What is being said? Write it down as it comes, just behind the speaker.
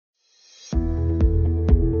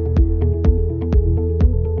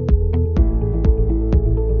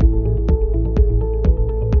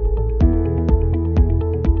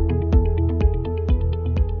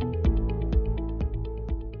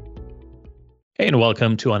Hey, and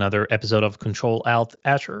welcome to another episode of Control Alt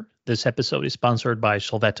Azure. This episode is sponsored by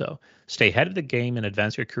Solveto. Stay ahead of the game and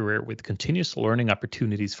advance your career with continuous learning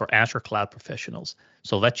opportunities for Azure cloud professionals.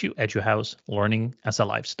 Solveto EduHouse, learning as a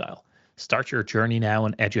lifestyle. Start your journey now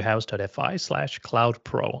on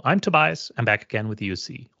eduhouse.fi/cloudpro. I'm Tobias. I'm back again with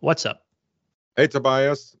UC. What's up? Hey,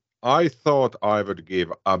 Tobias. I thought I would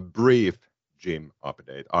give a brief gym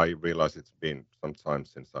update. I realize it's been some time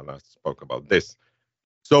since I last spoke about this.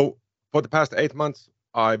 So for the past 8 months,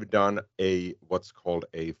 I've done what's called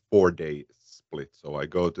a 4-day split. So I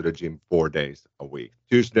go to the gym 4 days a week: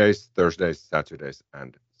 Tuesdays, Thursdays, Saturdays,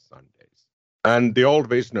 and Sundays. And the old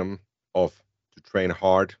wisdom of to train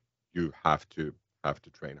hard, you have to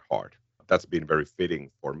train hard. That's been very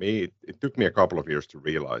fitting for me. It took me a couple of years to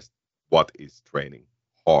realize what is training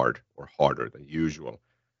hard or harder than usual.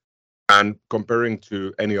 And comparing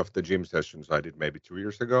to any of the gym sessions I did maybe 2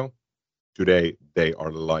 years ago, today they are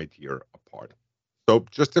light year apart. So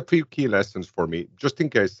just a few key lessons for me, just in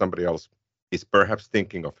case somebody else is perhaps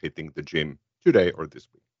thinking of hitting the gym today or this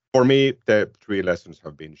week. For me, the 3 lessons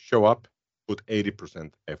have been: show up, put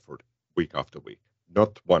 80% effort week after week,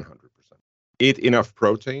 not 100%. Eat enough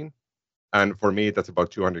protein. And for me, that's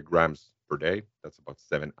about 200 grams per day. That's about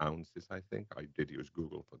 7 ounces, I think. I did use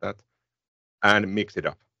Google for that. And mix it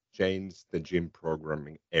up. Change the gym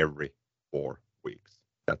programming every 4 weeks.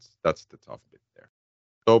 That's the tough bit there.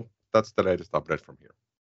 So that's the latest update from here.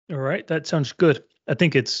 All right, that sounds good. I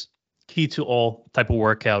think it's key to all type of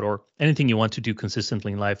workout or anything you want to do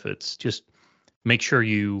consistently in life. It's just make sure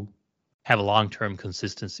you have a long-term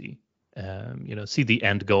consistency. See the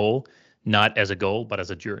end goal, not as a goal, but as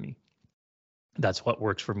a journey. That's what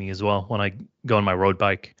works for me as well. When I go on my road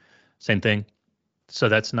bike, same thing. So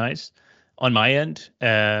that's nice. On my end,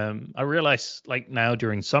 I realize like now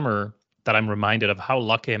during summer that I'm reminded of how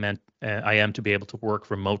lucky I am to be able to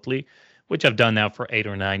work remotely, which I've done now for 8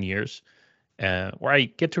 or 9 years, where I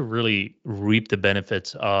get to really reap the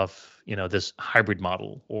benefits of this hybrid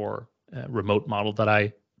model or remote model that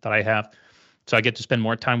I have. So I get to spend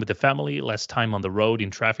more time with the family, less time on the road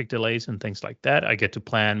in traffic delays and things like that. I get to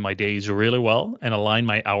plan my days really well and align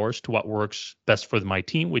my hours to what works best for my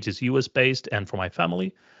team, which is US based, and for my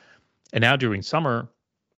family. And now during summer,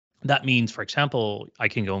 that means, for example, I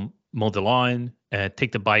can go mow the lawn,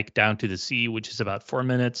 take the bike down to the sea, which is about 4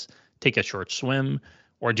 minutes, take a short swim,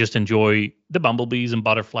 or just enjoy the bumblebees and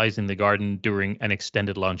butterflies in the garden during an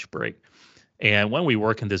extended lunch break. And when we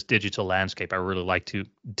work in this digital landscape, I really like to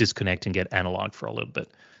disconnect and get analog for a little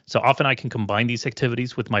bit. So often I can combine these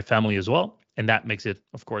activities with my family as well, and that makes it,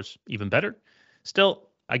 of course, even better. Still,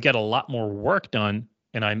 I get a lot more work done,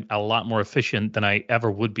 and I'm a lot more efficient than I ever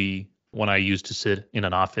would be when I used to sit in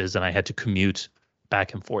an office and I had to commute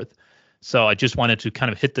back and forth. So I just wanted to kind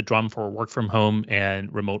of hit the drum for work from home and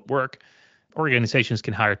remote work. Organizations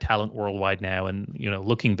can hire talent worldwide now, and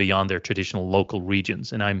looking beyond their traditional local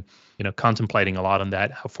regions. And I'm contemplating a lot on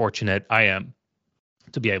that, how fortunate I am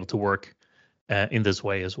to be able to work in this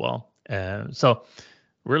way as well. So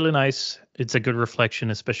really nice. It's a good reflection,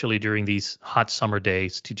 especially during these hot summer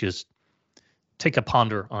days, to just take a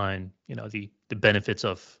ponder on the benefits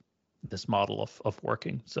of this model of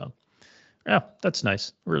working. So yeah, that's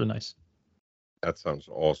nice. Really nice. That sounds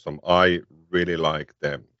awesome. I really like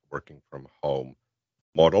the working from home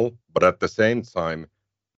model, but at the same time,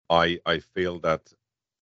 I feel that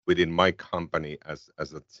within my company as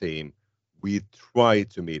a team, we try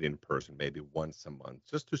to meet in person maybe once a month,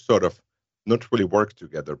 just to sort of not really work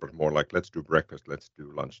together, but more like, let's do breakfast, let's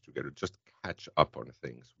do lunch together, just catch up on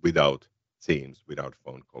things without Teams, without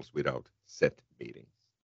phone calls, without set meetings.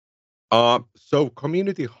 So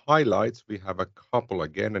community highlights, we have a couple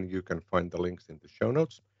again, and you can find the links in the show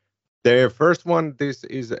notes. The first one, this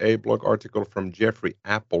is a blog article from Jeffrey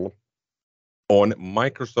Apple on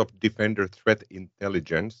Microsoft Defender Threat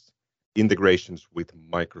Intelligence integrations with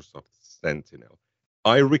Microsoft Sentinel.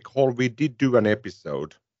 I recall we did do an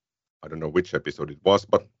episode, I don't know which episode it was,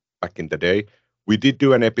 but back in the day, we did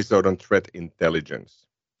do an episode on threat intelligence.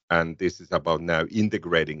 And this is about now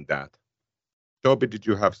integrating that. Toby, did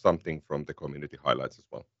you have something from the community highlights as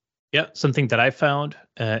well? Yeah, something that I found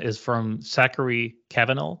is from Zachary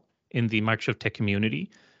Cavanaugh in the Microsoft Tech community.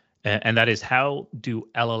 And that is, how do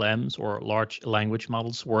LLMs or large language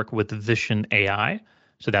models work with Vision AI?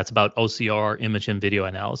 So that's about OCR, image and video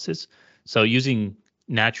analysis. So using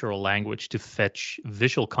natural language to fetch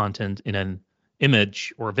visual content in an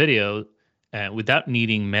image or video without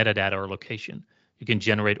needing metadata or location. You can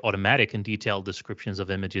generate automatic and detailed descriptions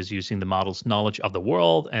of images using the model's knowledge of the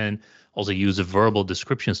world, and also use verbal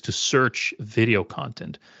descriptions to search video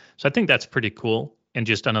content. So I think that's pretty cool. and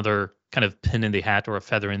just another kind of pin in the hat or a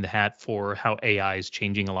feather in the hat for how AI is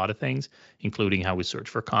changing a lot of things, including how we search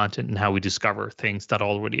for content and how we discover things that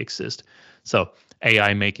already exist. So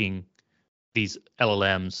AI making these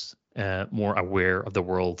LLMs more aware of the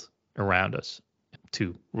world around us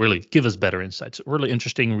to really give us better insights. Really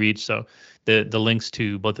interesting read. So the links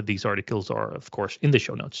to both of these articles are, of course, in the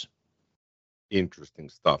show notes. Interesting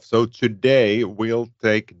stuff. So today we'll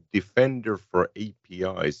take Defender for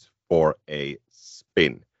APIs for a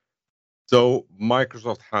spin. So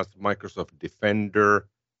Microsoft has Microsoft Defender,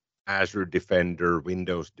 Azure Defender,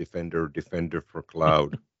 Windows Defender, Defender for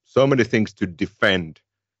Cloud. So many things to defend.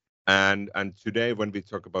 And today when we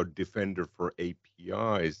talk about Defender for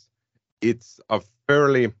APIs, it's a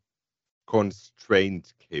fairly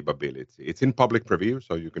constrained capability. It's in public preview,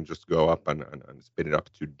 so you can just go up and spin it up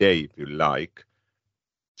today if you like.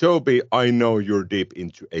 Toby, I know you're deep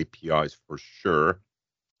into APIs for sure.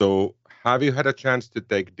 So have you had a chance to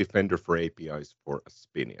take Defender for APIs for a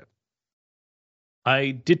spin yet?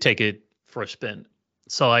 I did take it for a spin.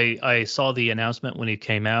 So I saw the announcement when it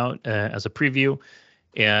came out as a preview,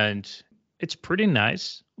 and it's pretty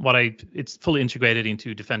nice. It's fully integrated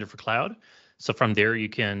into Defender for Cloud. So from there, you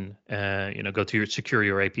can go to secure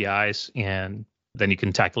your APIs, and then you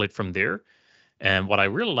can tackle it from there. And what I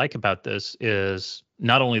really like about this is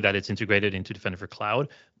not only that it's integrated into Defender for Cloud,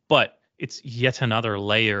 but it's yet another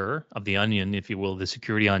layer of the onion, if you will, the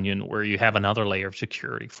security onion, where you have another layer of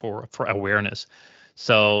security for awareness.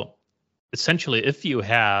 So essentially, if you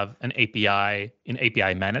have an API in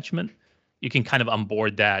API management, you can kind of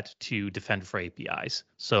onboard that to Defender for APIs.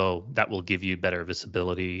 So that will give you better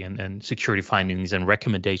visibility and security findings and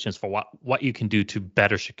recommendations for what you can do to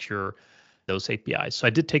better secure those APIs. So I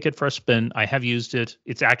did take it for a spin. I have used it.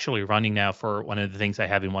 It's actually running now for one of the things I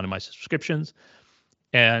have in one of my subscriptions.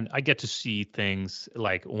 And I get to see things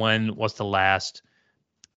like when was the last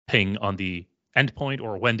ping on the endpoint,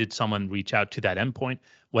 or when did someone reach out to that endpoint?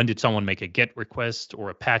 When did someone make a GET request or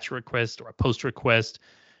a patch request or a post request?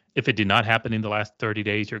 If it did not happen in the last 30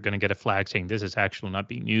 days, you're going to get a flag saying this is actually not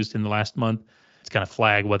being used in the last month. It's going to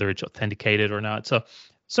flag whether it's authenticated or not. So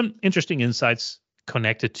some interesting insights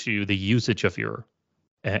connected to the usage of your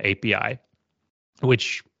API,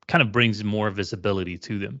 which kind of brings more visibility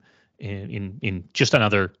to them in just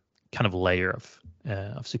another kind of layer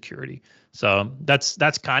of security. So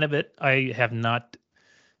that's kind of it. I have not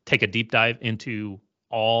take a deep dive into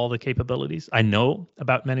all the capabilities. I know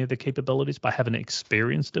about many of the capabilities, but I haven't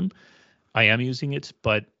experienced them. I am using it,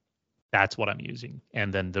 but that's what I'm using.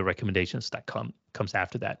 And then the recommendations that comes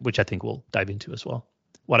after that, which I think we'll dive into as well.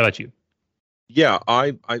 What about you? Yeah,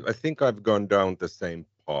 I think I've gone down the same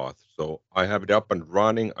path. So I have it up and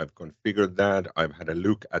running. I've configured that. I've had a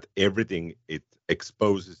look at everything it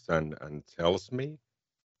exposes and tells me,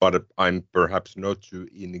 but I'm perhaps not too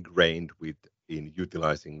ingrained in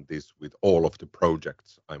utilizing this with all of the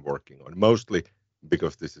projects I'm working on, mostly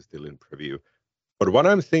because this is still in preview. But what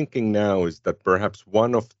I'm thinking now is that perhaps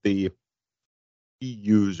one of the key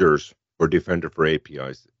users for Defender for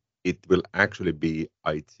APIs, it will actually be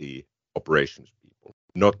IT operations people,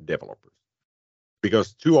 not developers.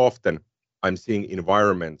 Because too often I'm seeing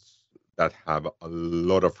environments that have a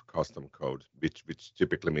lot of custom code, which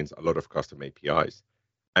typically means a lot of custom APIs.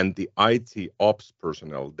 And the IT ops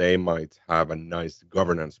personnel, they might have a nice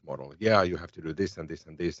governance model. Yeah, you have to do this and this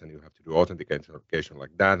and this, and you have to do authentication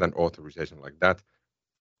like that and authorization like that.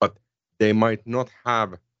 But they might not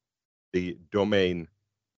have the domain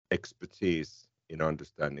expertise in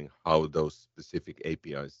understanding how those specific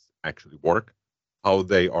APIs actually work, how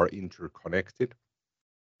they are interconnected,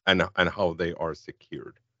 and how they are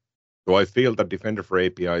secured. So I feel that Defender for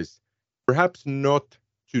APIs, perhaps not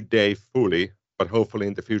today fully, but hopefully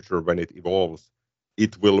in the future when it evolves,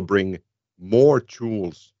 it will bring more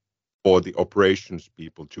tools for the operations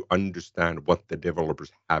people to understand what the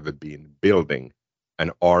developers have been building,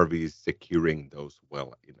 and are we securing those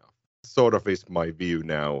well enough. Sort of is my view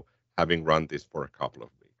now, having run this for a couple of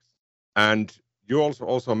weeks. And you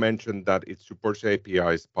also mentioned that it supports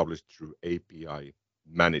APIs published through API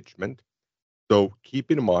management. So keep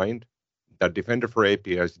in mind that Defender for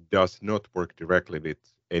APIs does not work directly with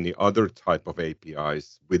any other type of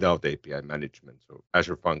APIs without API management. So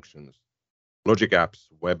Azure Functions, Logic Apps,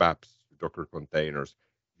 Web Apps, Docker containers,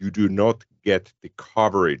 you do not get the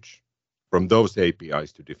coverage from those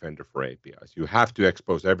APIs to Defender for APIs. You have to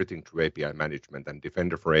expose everything through API management, and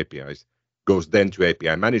Defender for APIs goes then to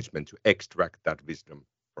API management to extract that wisdom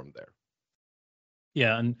from there.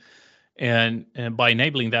 Yeah, and by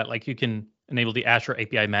enabling that, like you can enable the Azure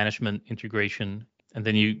API management integration, and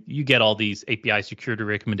then you get all these API security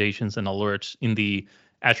recommendations and alerts in the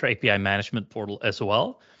Azure API Management Portal as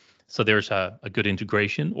well. So there's a good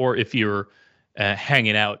integration. Or if you're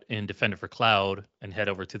hanging out in Defender for Cloud and head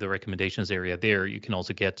over to the recommendations area there, you can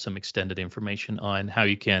also get some extended information on how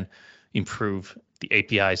you can improve the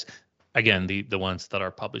APIs. Again, the ones that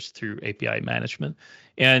are published through API management.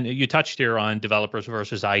 And you touched here on developers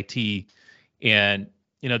versus IT. And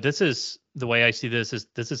this is the way I see this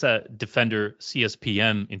is a Defender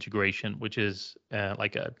CSPM integration, which is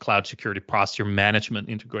like a cloud security posture management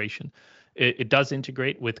integration. It does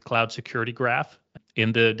integrate with Cloud Security Graph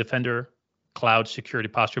in the Defender Cloud Security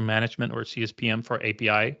Posture Management, or CSPM, for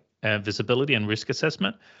API visibility and risk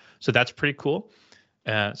assessment. So that's pretty cool.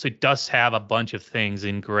 So it does have a bunch of things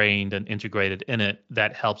ingrained and integrated in it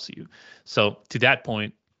that helps you. So to that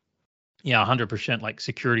point, 100% like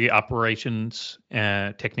security operations,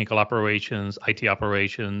 technical operations, IT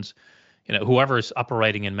operations, whoever's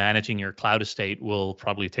operating and managing your cloud estate will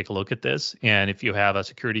probably take a look at this. And if you have a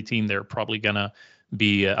security team, they're probably going to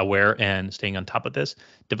be aware and staying on top of this.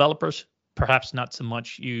 Developers, perhaps not so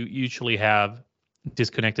much. You usually have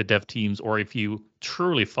disconnected dev teams, or if you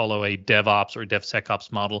truly follow a DevOps or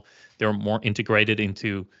DevSecOps model, they're more integrated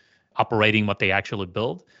into operating what they actually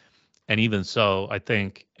build. And even so, I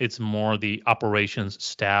think it's more the operations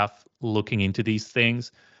staff looking into these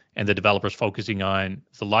things and the developers focusing on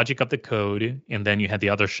the logic of the code. And then you have the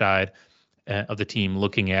other side of the team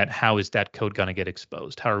looking at how is that code going to get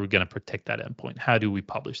exposed? How are we going to protect that endpoint? How do we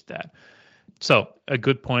publish that? So a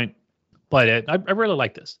good point. But I really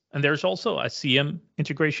like this. And there's also a CM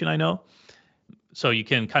integration, I know. So you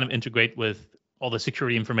can kind of integrate with all the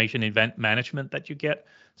security information event management that you get.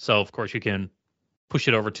 So, of course, you can push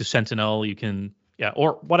it over to Sentinel. You can,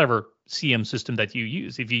 or whatever CM system that you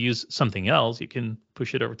use. If you use something else, you can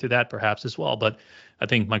push it over to that perhaps as well. But I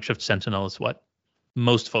think Microsoft Sentinel is what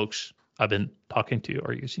most folks I've been talking to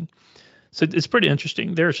are using. So it's pretty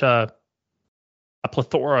interesting. There's a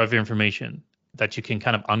plethora of information that you can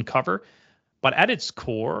kind of uncover. But at its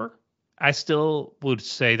core, I still would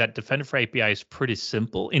say that Defender for API is pretty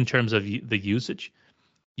simple in terms of the usage.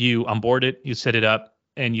 You onboard it, you set it up,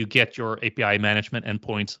 and you get your API management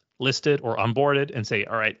endpoints listed or onboarded and say,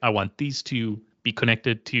 all right, I want these to be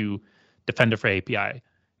connected to Defender for API.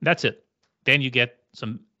 That's it. Then you get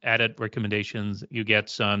some added recommendations. You get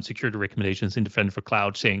some security recommendations in Defender for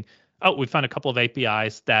Cloud saying, oh, we found a couple of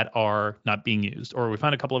APIs that are not being used, or we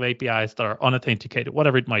found a couple of APIs that are unauthenticated,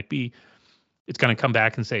 whatever it might be. It's going to come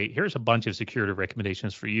back and say, here's a bunch of security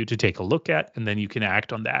recommendations for you to take a look at, and then you can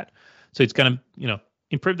act on that. So it's going to,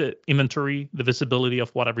 improve the inventory, the visibility of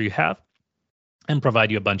whatever you have, and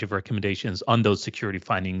provide you a bunch of recommendations on those security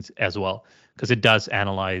findings as well, because it does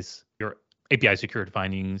analyze your API security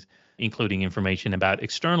findings, including information about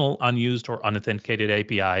external unused or unauthenticated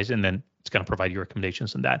APIs, and then it's going to provide you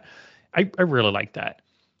recommendations on that. I really like that.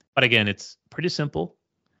 But again, it's pretty simple.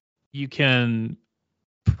 You can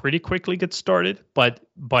pretty quickly get started, but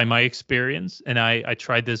by my experience, and I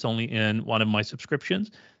tried this only in one of my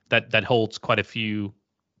subscriptions that holds quite a few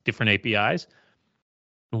different APIs.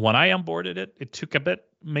 When I onboarded it, it took a bit,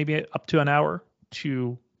 maybe up to an hour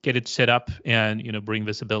to get it set up and bring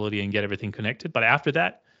visibility and get everything connected. But after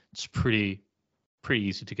that, it's pretty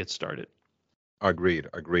easy to get started. Agreed.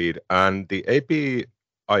 And the API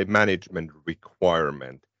management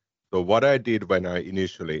requirement. So what I did when I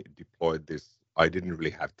initially deployed this, I didn't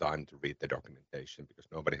really have time to read the documentation because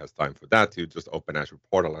nobody has time for that. You just open Azure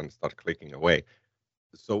Portal and start clicking away.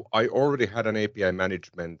 So I already had an API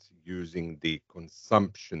management using the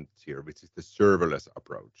consumption tier, which is the serverless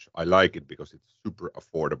approach. I like it because it's super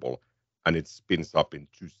affordable and it spins up in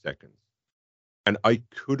 2 seconds. And I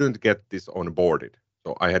couldn't get this onboarded.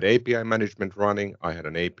 So I had API management running, I had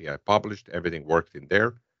an API published, everything worked in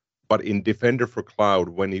there. But in Defender for Cloud,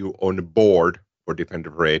 when you onboard for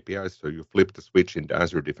Defender for API, so you flip the switch into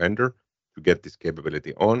Azure Defender to get this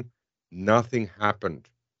capability on, nothing happened.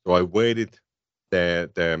 So I waited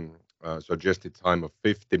the suggested time of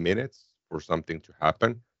 50 minutes for something to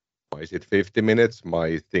happen. Why is it 50 minutes?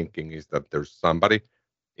 My thinking is that there's somebody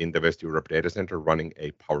in the West Europe data center running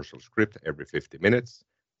a PowerShell script every 50 minutes,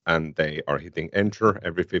 and they are hitting enter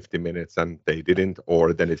every 50 minutes, and they didn't,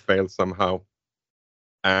 or then it failed somehow,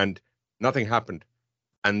 and nothing happened.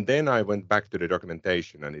 And then I went back to the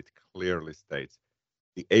documentation, and it clearly states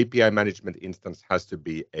the API management instance has to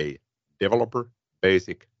be a developer,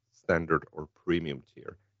 basic, standard, or premium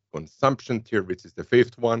tier. Consumption tier, which is the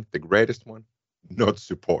 5th one, the greatest one, not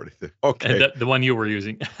supported. Okay. And the one you were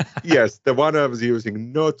using. Yes, the one I was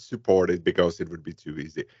using, not supported because it would be too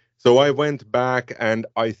easy. So I went back and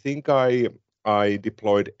I think I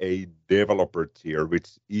deployed a developer tier, which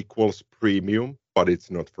equals premium, but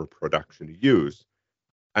it's not for production use.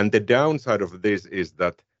 And the downside of this is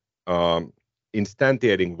that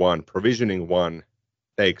instantiating one, provisioning one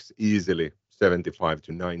takes easily 75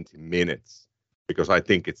 to 90 minutes because I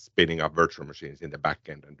think it's spinning up virtual machines in the back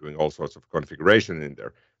end and doing all sorts of configuration in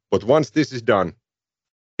there. But once this is done,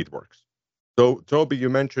 it works. So Toby, you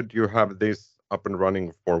mentioned you have this up and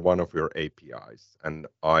running for one of your APIs, and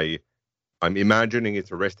I'm imagining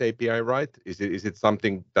it's a REST API, right? Is it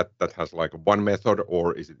something that has like one method,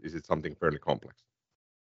 or is it something fairly complex?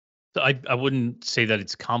 So I wouldn't say that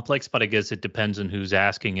it's complex, but I guess it depends on who's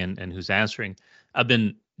asking and who's answering. I've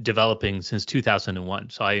been developing since 2001,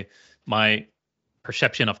 so my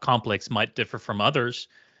perception of complex might differ from others,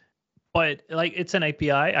 but like it's an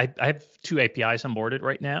API. I have two APIs onboarded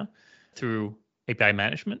right now through API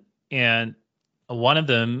management, and one of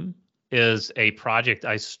them is a project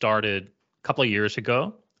I started a couple of years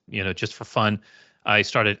ago, just for fun. I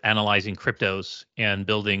started analyzing cryptos and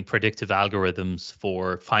building predictive algorithms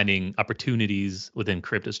for finding opportunities within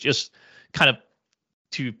cryptos, just kind of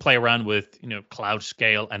to play around with, cloud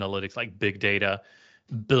scale analytics like big data,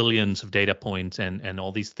 billions of data points and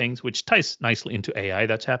all these things, which ties nicely into AI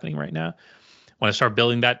that's happening right now. When I started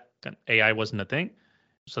building that, AI wasn't a thing.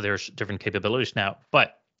 So there's different capabilities now.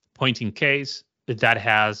 But point in case, that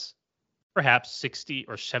has perhaps 60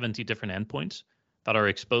 or 70 different endpoints that are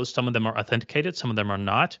exposed. Some of them are authenticated, some of them are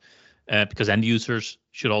not, because end users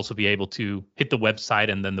should also be able to hit the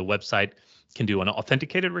website, and then the website can do an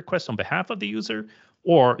authenticated request on behalf of the user,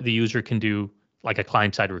 or the user can do like a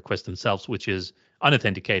client-side request themselves, which is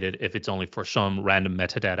unauthenticated if it's only for some random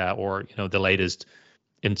metadata or the latest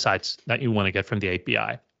insights that you want to get from the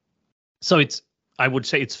API. So I would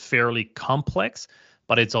say it's fairly complex,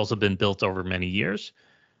 but it's also been built over many years,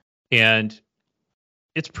 and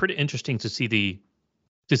it's pretty interesting to see the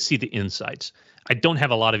insights. I don't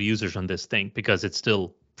have a lot of users on this thing because it's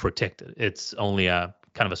still protected. It's only a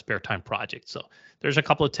kind of a spare time project. So there's a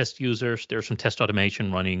couple of test users. There's some test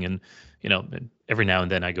automation running, and every now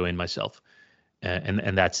and then I go in myself,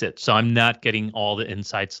 and that's it. So I'm not getting all the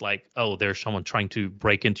insights like, oh, there's someone trying to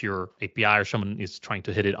break into your API or someone is trying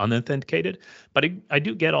to hit it unauthenticated. But I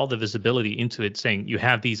do get all the visibility into it, saying you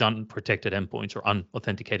have these unprotected endpoints or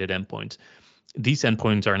unauthenticated endpoints. These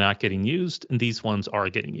endpoints are not getting used, and these ones are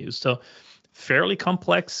getting used. So fairly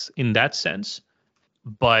complex in that sense,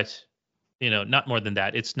 but not more than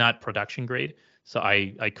that. It's not production grade. So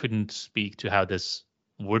I couldn't speak to how this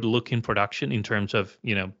would look in production in terms of,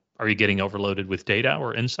 are you getting overloaded with data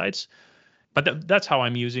or insights? But that's how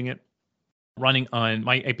I'm using it. Running on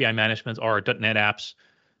my API management are .NET apps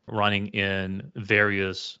running in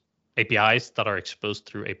various APIs that are exposed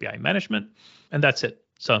through API management, and that's it.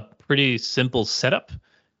 So pretty simple setup,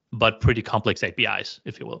 but pretty complex APIs,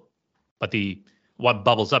 if you will. But what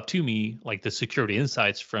bubbles up to me, like the security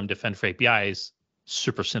insights from Defender for API, is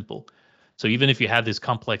super simple. So even if you have this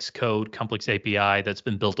complex code, complex API that's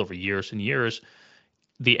been built over years and years,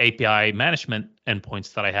 the API management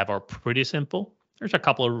endpoints that I have are pretty simple. There's a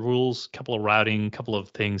couple of rules, couple of routing, couple of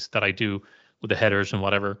things that I do with the headers and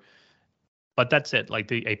whatever. But that's it. Like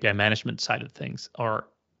the API management side of things are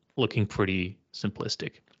looking pretty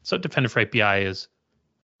simplistic. So Defender for API is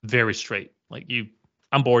very straight. Like you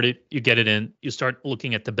onboard it, you get it in, you start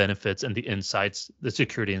looking at the benefits and the insights, the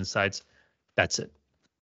security insights. That's it.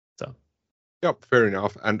 So. Yeah, fair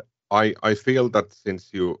enough. And I feel that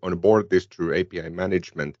since you onboard this through API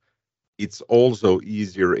management, it's also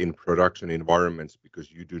easier in production environments because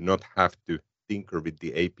you do not have to tinker with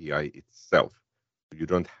the API itself. You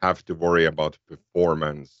don't have to worry about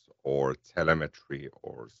performance or telemetry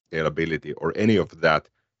or scalability or any of that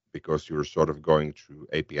because you're sort of going through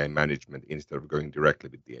API management instead of going directly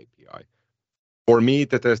with the API. For me,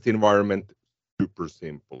 the test environment, super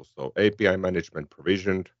simple. So API management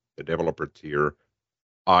provisioned, the developer tier.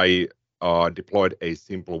 I deployed a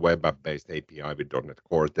simple web app-based API with .NET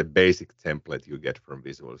Core, the basic template you get from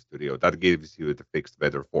Visual Studio. That gives you the fixed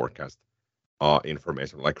weather forecast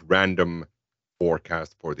information, like random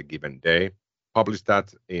forecast for the given day. Publish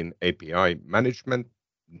that in API management,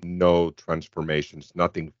 no transformations,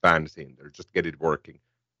 nothing fancy in there, just get it working,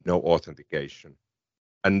 no authentication.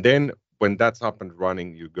 And then when that's up and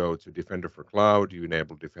running, you go to Defender for Cloud, you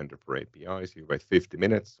enable Defender for APIs, you wait 50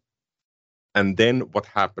 minutes. And then what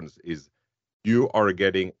happens is you are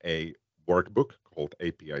getting a workbook called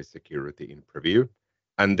API Security in Preview.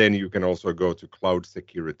 And then you can also go to Cloud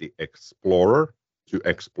Security Explorer to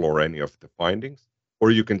explore any of the findings.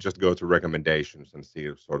 Or you can just go to recommendations and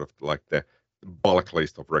see sort of like the bulk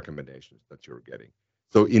list of recommendations that you're getting.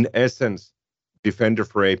 So in essence, Defender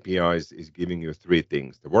for APIs is giving you three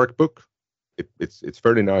things. The workbook, it's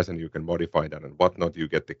fairly nice and you can modify that and whatnot. You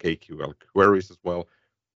get the KQL queries as well.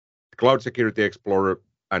 Cloud Security Explorer,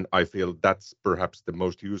 and I feel that's perhaps the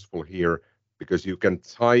most useful here because you can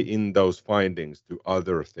tie in those findings to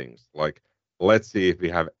other things. Like, let's see if we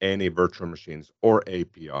have any virtual machines or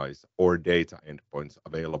APIs or data endpoints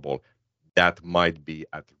available that might be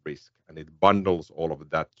at risk. And it bundles all of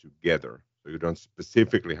that together. So you don't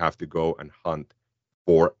specifically have to go and hunt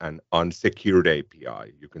for an unsecured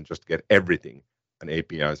API. You can just get everything, and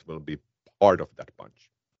APIs will be part of that bunch.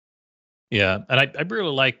 Yeah, and I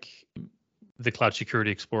really like the Cloud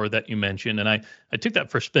Security Explorer that you mentioned, and I took that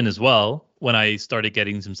for a spin as well when I started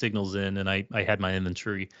getting some signals in, and I had my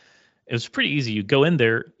inventory. It was pretty easy. You go in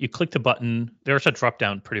there, you click the button. There's a drop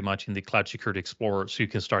down pretty much in the Cloud Security Explorer, so you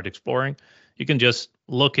can start exploring. You can just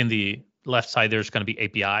look in the left side. There's going to be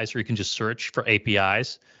APIs, or you can just search for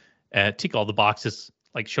APIs, tick all the boxes,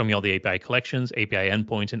 like show me all the API collections, API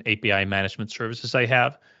endpoints, and API management services I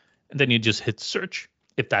have, and then you just hit search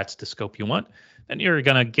if that's the scope you want. Then you're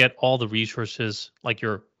going to get all the resources, like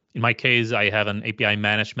in my case, I have an API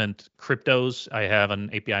management cryptos. I have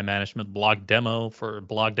an API management blog demo for a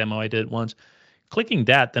blog demo I did once. Clicking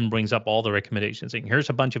that then brings up all the recommendations. And here's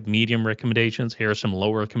a bunch of medium recommendations. Here are some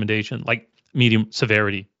low recommendations, like medium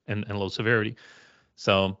severity and low severity.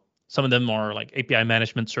 So some of them are like API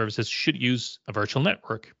management services should use a virtual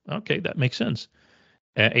network. Okay, that makes sense.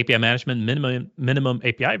 API management minimum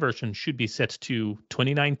API version should be set to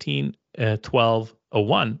 2019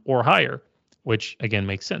 12.01 or higher, which again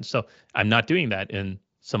makes sense. So I'm not doing that in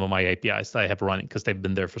some of my APIs that I have running because they've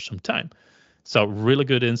been there for some time. So really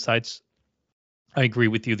good insights. I agree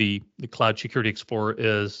with you. The Cloud Security Explorer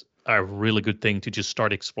is a really good thing to just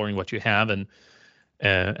start exploring what you have, and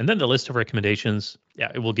then the list of recommendations.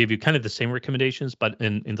 Yeah, it will give you kind of the same recommendations, but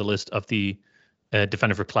in the list of the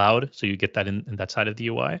Defender for Cloud, so you get that in that side of the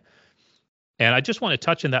UI. And I just want to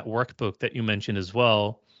touch on that workbook that you mentioned as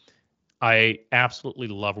well. I absolutely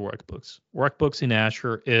love workbooks. Workbooks in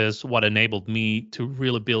Azure is what enabled me to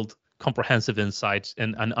really build comprehensive insights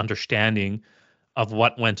and an understanding of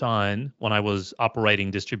what went on when I was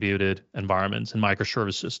operating distributed environments and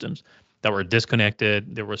microservice systems that were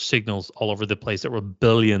disconnected. There were signals all over the place. There were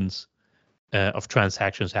billions of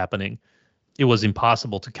transactions happening. It was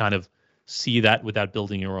impossible to kind of see that without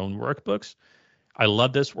building your own workbooks. I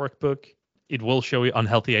love this workbook. It will show you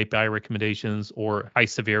unhealthy API recommendations or high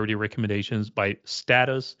severity recommendations by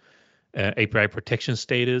status, API protection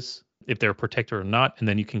status, if they're protected or not, and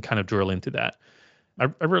then you can kind of drill into that.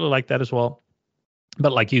 I really like that as well.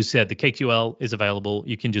 But like you said, the KQL is available.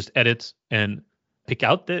 You can just edit and pick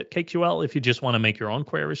out the KQL if you just want to make your own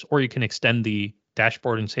queries, or you can extend the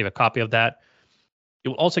dashboard and save a copy of that.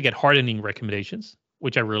 You will also get hardening recommendations,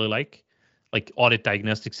 which I really like audit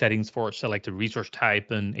diagnostic settings for selected resource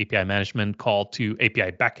type and API management call to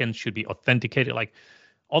API backend should be authenticated, like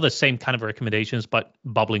all the same kind of recommendations, but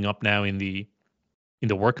bubbling up now in the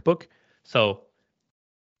workbook. So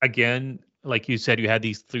again, like you said, you had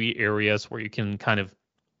these three areas where you can kind of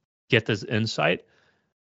get this insight.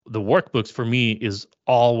 The workbooks for me is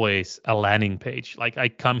always a landing page. Like I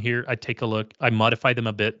come here, I take a look, I modify them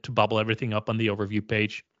a bit to bubble everything up on the overview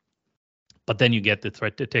page. But then you get the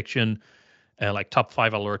threat detection, like top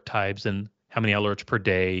 5 alert types and how many alerts per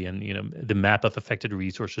day, and the map of affected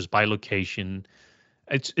resources by location.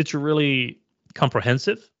 It's really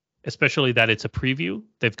comprehensive, especially that it's a preview.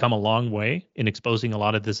 They've come a long way in exposing a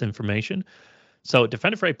lot of this information. So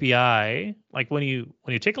Defender for API, like when you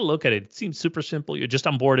take a look at it, it seems super simple. You just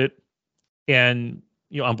onboard it, and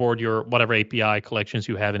you onboard your whatever API collections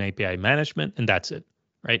you have in API management, and that's it,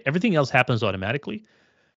 right? Everything else happens automatically.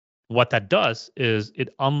 What that does is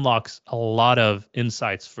it unlocks a lot of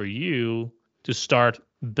insights for you to start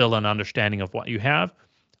build an understanding of what you have,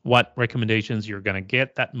 what recommendations you're going to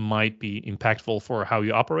get that might be impactful for how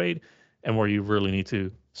you operate, and where you really need to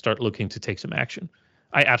start looking to take some action.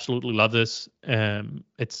 I absolutely love this.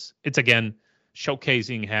 It's again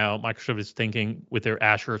showcasing how Microsoft is thinking with their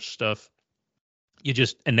Azure stuff. You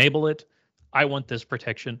just enable it. I want this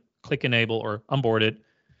protection. Click enable or onboard it.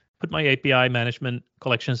 Put my API management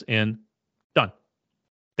collections in, done.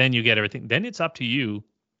 Then you get everything. Then it's up to you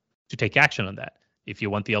to take action on that. If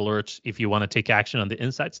you want the alerts, if you want to take action on the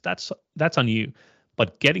insights, that's on you.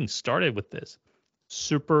 But getting started with this,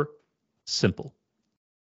 super simple.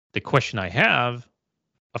 The question I have,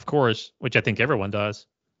 of course, which I think everyone does,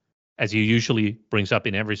 as you usually brings up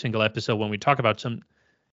in every single episode when we talk about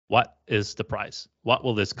what is the price? What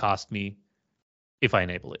will this cost me if I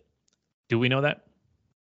enable it? Do we know that?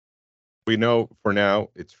 We know for now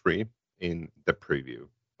it's free in the preview,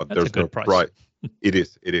 but That's there's no price. It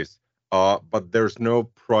is. But there's no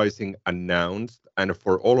pricing announced, and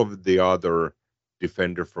for all of the other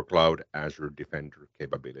Defender for Cloud, Azure Defender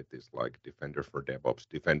capabilities like Defender for DevOps,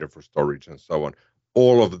 Defender for Storage, and so on.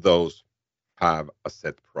 All of those have a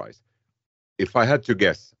set price. If I had to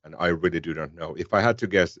guess, and I really do not know, if I had to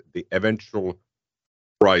guess, the eventual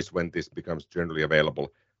price when this becomes generally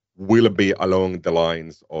available will be along the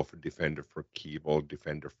lines of Defender for Key Vault,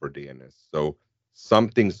 Defender for DNS. So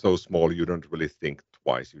something so small you don't really think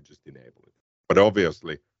twice, you just enable it. But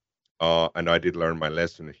obviously, and I did learn my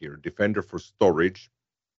lesson here, Defender for Storage,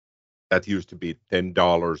 that used to be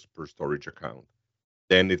 $10 per storage account.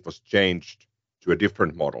 Then it was changed to a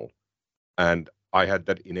different model. And I had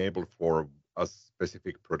that enabled for a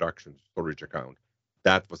specific production storage account.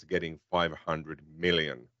 That was getting 500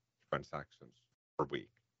 million transactions per week.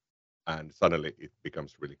 And suddenly it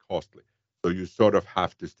becomes really costly. So you sort of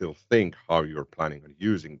have to still think how you're planning on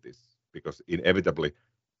using this, because inevitably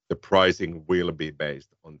the pricing will be based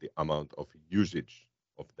on the amount of usage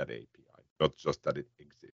of that API, not just that it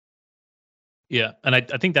exists. Yeah, and I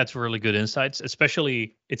think that's really good insights.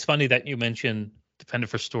 Especially, it's funny that you mentioned Defender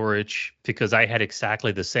for Storage, because I had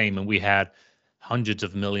exactly the same, and we had hundreds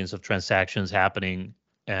of millions of transactions happening,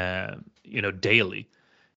 daily.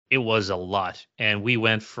 It was a lot, and we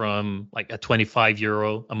went from like a 25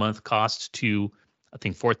 euro a month cost to I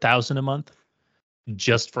think 4,000 a month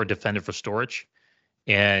just for Defender for Storage,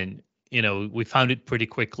 and we found it pretty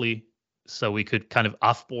quickly, so we could kind of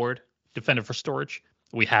offboard Defender for Storage.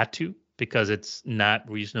 We had to, because it's not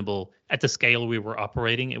reasonable at the scale we were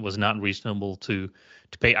operating. It was not reasonable to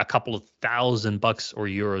pay a couple of $1,000 or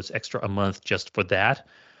euros extra a month just for that.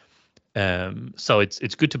 So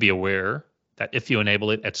it's good to be aware that if you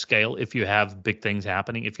enable it at scale, if you have big things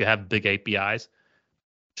happening, if you have big APIs,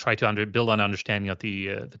 try to build an understanding of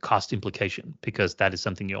the cost implication, because that is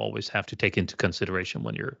something you always have to take into consideration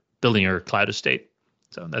when you're building your cloud estate.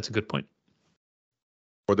 So that's a good point.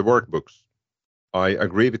 For the workbooks, I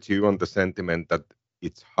agree with you on the sentiment that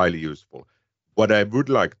it's highly useful. What I would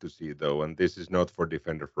like to see, though, and this is not for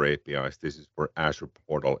Defender for APIs, this is for Azure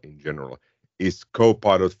Portal in general, is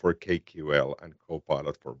Copilot for KQL and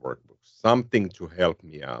Copilot for workbooks, something to help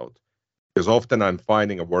me out. Because often I'm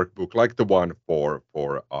finding a workbook like the one for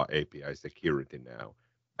API security now,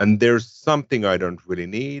 and there's something I don't really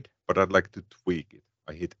need, but I'd like to tweak it.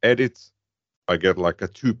 I hit edits, I get like a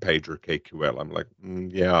 2-pager KQL. I'm like,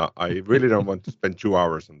 yeah, I really don't want to spend 2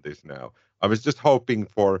 hours on this now. I was just hoping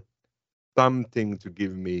for something to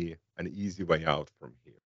give me an easy way out from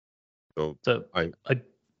here. So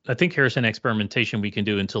I think here's an experimentation we can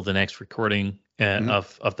do until the next recording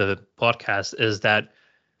of the podcast, is that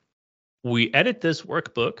we edit this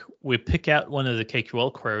workbook, we pick out one of the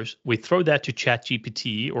KQL queries, we throw that to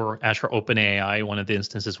ChatGPT or Azure OpenAI, one of the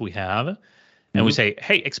instances we have, and we say,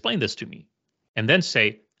 hey, explain this to me. And then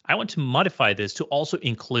say, I want to modify this to also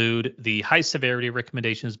include the high severity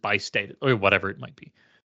recommendations by state, or whatever it might be,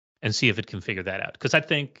 and see if it can figure that out. Because I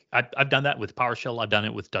think I've done that with PowerShell, I've done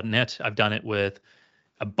it with .NET, I've done it with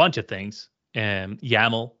a bunch of things, and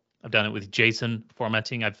YAML, I've done it with JSON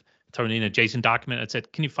formatting. I've thrown in a JSON document and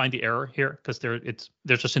said, can you find the error here? Because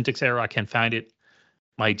there's a syntax error, I can't find it.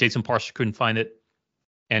 My JSON parser couldn't find it.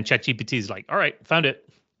 And ChatGPT is like, all right, found it.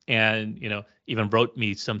 And even wrote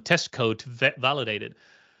me some test code to validate it.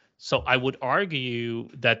 So I would argue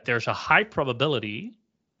that there's a high probability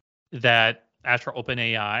that Azure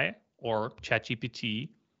OpenAI or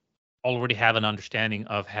ChatGPT already have an understanding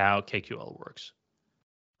of how KQL works,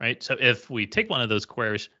 right? So if we take one of those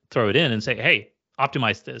queries, throw it in and say, hey,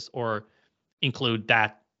 optimize this, or include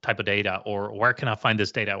that type of data, or where can I find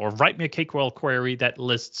this data, or write me a KQL query that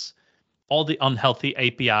lists all the unhealthy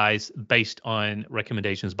APIs based on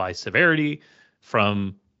recommendations by severity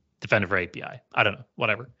from Defender for API. I don't know,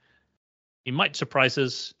 whatever. It might surprise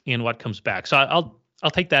us in what comes back. So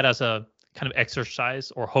I'll take that as a kind of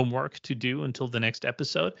exercise or homework to do until the next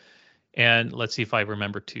episode, and let's see if I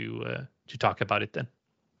remember to talk about it then.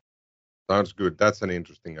 Sounds good. That's an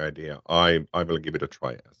interesting idea. I will give it a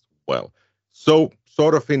try as well. So,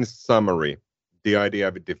 sort of in summary, the idea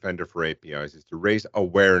with Defender for APIs is to raise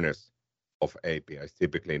awareness of APIs,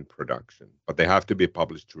 typically in production, but they have to be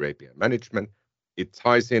published through API management. It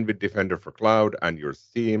ties in with Defender for Cloud and your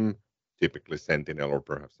SIEM, typically Sentinel or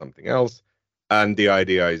perhaps something else. And the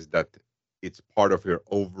idea is that it's part of your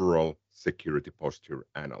overall security posture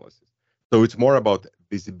analysis. So it's more about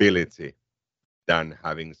visibility than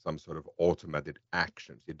having some sort of automated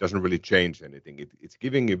actions. It doesn't really change anything. It's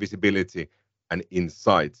giving you visibility and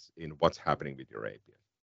insights in what's happening with your API.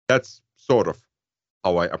 That's sort of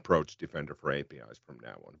how I approach Defender for APIs from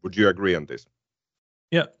now on. Would you agree on this?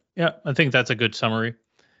 Yeah, I think that's a good summary.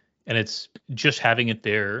 And it's just having it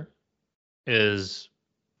there is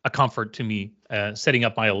a comfort to me. Setting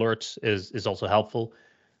up my alerts is also helpful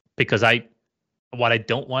because what I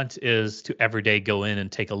don't want is to every day go in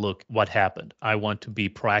and take a look what happened. I want to be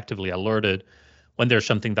proactively alerted when there's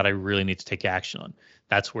something that I really need to take action on.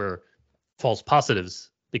 That's where false positives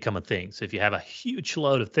become a thing. So if you have a huge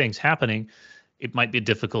load of things happening, it might be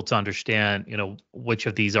difficult to understand, which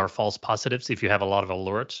of these are false positives if you have a lot of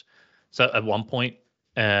alerts. So at one point,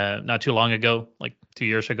 not too long ago, like 2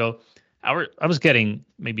 years ago, I was getting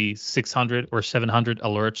maybe 600 or 700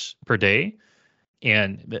 alerts per day,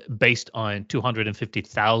 and based on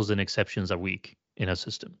 250,000 exceptions a week in a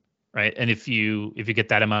system, right? And if you get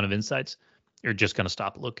that amount of insights, you're just going to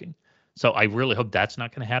stop looking. So I really hope that's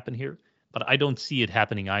not going to happen here, but I don't see it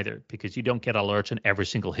happening either, because you don't get alerts on every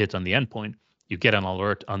single hit on the endpoint. You get an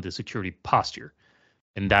alert on the security posture,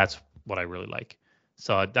 and that's what I really like.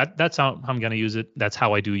 So that's how I'm going to use it. That's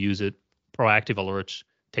how I do use it. Proactive alerts,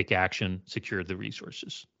 take action, secure the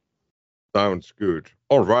resources. Sounds good.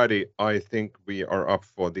 Alrighty, I think we are up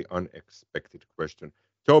for the unexpected question.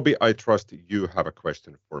 Toby, I trust you have a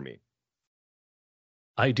question for me.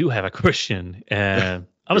 I do have a question. I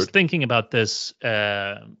was thinking about this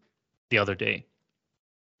the other day.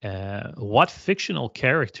 What fictional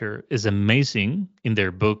character is amazing in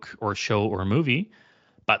their book or show or movie,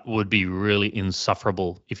 but would be really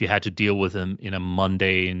insufferable if you had to deal with them in a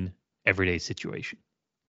mundane, everyday situation?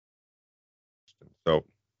 So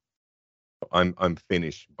I'm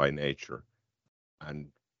Finnish by nature, and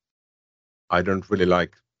I don't really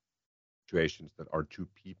like situations that are too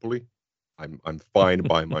peoply. I'm fine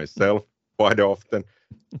by myself quite often.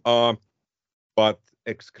 But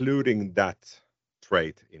excluding that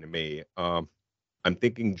trait in me, I'm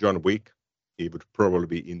thinking John Wick. He would probably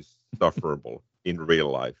be insufferable in real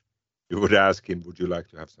life. You would ask him, "Would you like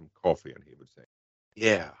to have some coffee?" And he would say,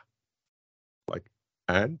 "Yeah." Like,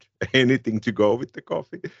 and anything to go with the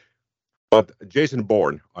coffee. But Jason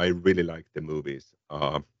Bourne, I really like the movies.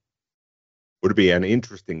 Would be an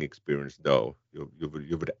interesting experience, though. You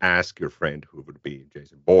would ask your friend who would be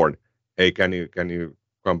Jason Bourne, "Hey, can you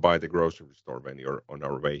come by the grocery store when you're on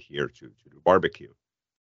our way here to do barbecue?"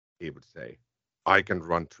 He would say, "I can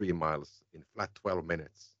run 3 miles in flat 12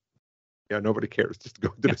 minutes." Yeah, nobody cares. Just go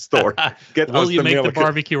to the store. Will you make the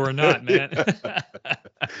barbecue or not, man?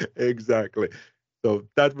 Exactly. So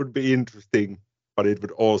that would be interesting, but it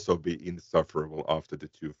would also be insufferable after the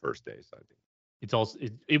 2 first days, I think.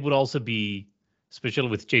 It would also be, especially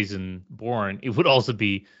with Jason Bourne, it would also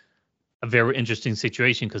be a very interesting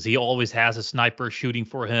situation because he always has a sniper shooting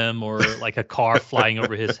for him, or like a car flying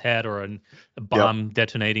over his head, or a bomb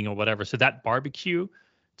detonating or whatever. So that barbecue,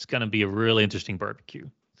 it's going to be a really interesting barbecue.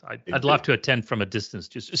 So I'd love to attend from a distance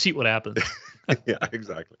just to see what happens. Yeah,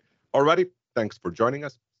 exactly. Alrighty. Thanks for joining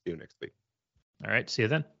us. See you next week. All right. See you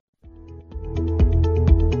then.